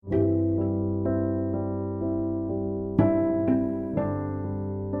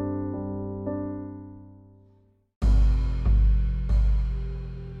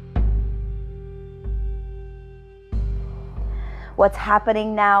What's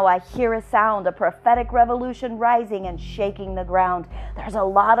happening now? I hear a sound, a prophetic revolution rising and shaking the ground. There's a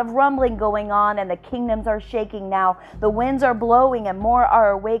lot of rumbling going on, and the kingdoms are shaking now. The winds are blowing and more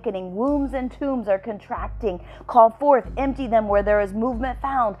are awakening. Wombs and tombs are contracting. Call forth, empty them where there is movement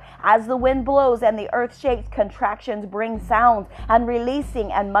found. As the wind blows and the earth shakes, contractions bring sounds and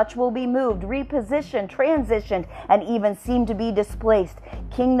releasing, and much will be moved, repositioned, transitioned, and even seem to be displaced.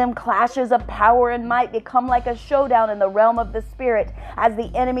 Kingdom clashes of power and might become like a showdown in the realm of the spirit. As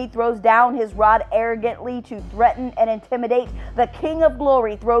the enemy throws down his rod arrogantly to threaten and intimidate, the King of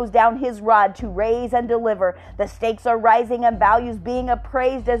Glory throws down his rod to raise and deliver. The stakes are rising and values being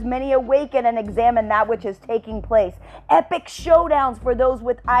appraised as many awaken and examine that which is taking place. Epic showdowns for those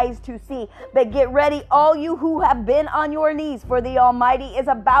with eyes to see. But get ready, all you who have been on your knees, for the Almighty is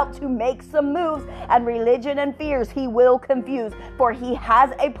about to make some moves, and religion and fears he will confuse, for he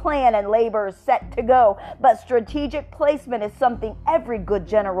has a plan and labor is set to go. But strategic placement is something every good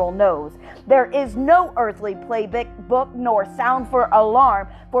general knows. There is no earthly playbook nor sound for alarm,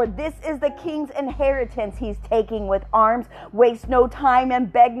 for this is the king's inheritance he's taking with arms. Waste no time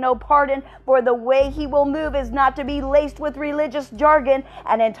and beg no pardon, for the way he will move is not to be laced with religious jargon.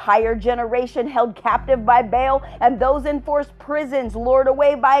 An entire generation held captive by Baal, and those in forced prisons lured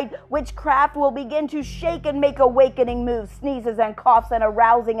away by witchcraft will begin to shake and make awakening moves, sneezes and coughs, and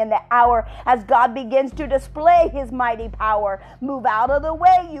arousing in the hour as God begins to display his mighty power. Move out of the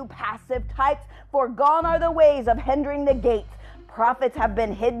way, you passive types, for gone are the ways of hindering the gates. Prophets have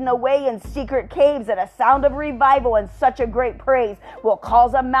been hidden away in secret caves, and a sound of revival and such a great praise will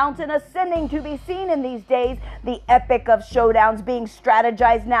cause a mountain ascending to be seen in these days. The epic of showdowns being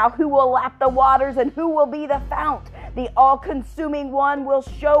strategized now. Who will lap the waters and who will be the fount? The all-consuming one will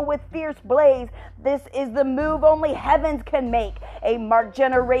show with fierce blaze. This is the move only heavens can make. A marked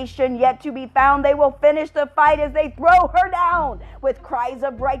generation yet to be found. They will finish the fight as they throw her down. With cries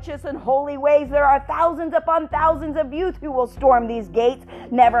of righteous and holy ways, there are thousands upon thousands of youth who will storm these gates.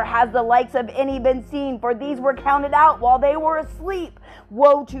 Never has the likes of any been seen, for these were counted out while they were asleep.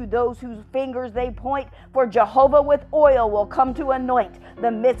 Woe to those whose fingers they point, for Jehovah with oil will come to anoint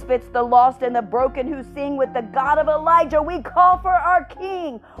the misfits, the lost, and the broken who sing with the God of Elijah. We call for our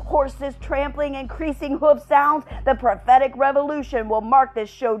King. Horses trampling, increasing hoof sounds. The prophetic revolution will mark this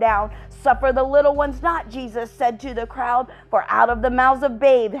showdown. Suffer the little ones not, Jesus said to the crowd, for out of the mouths of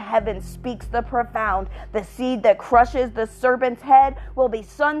babes heaven speaks the profound. The seed that crushes the serpent's head will be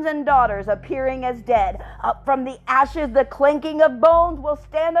sons and daughters appearing as dead. Up from the ashes, the clanking of bones, will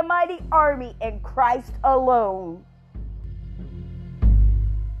stand a mighty army in Christ alone.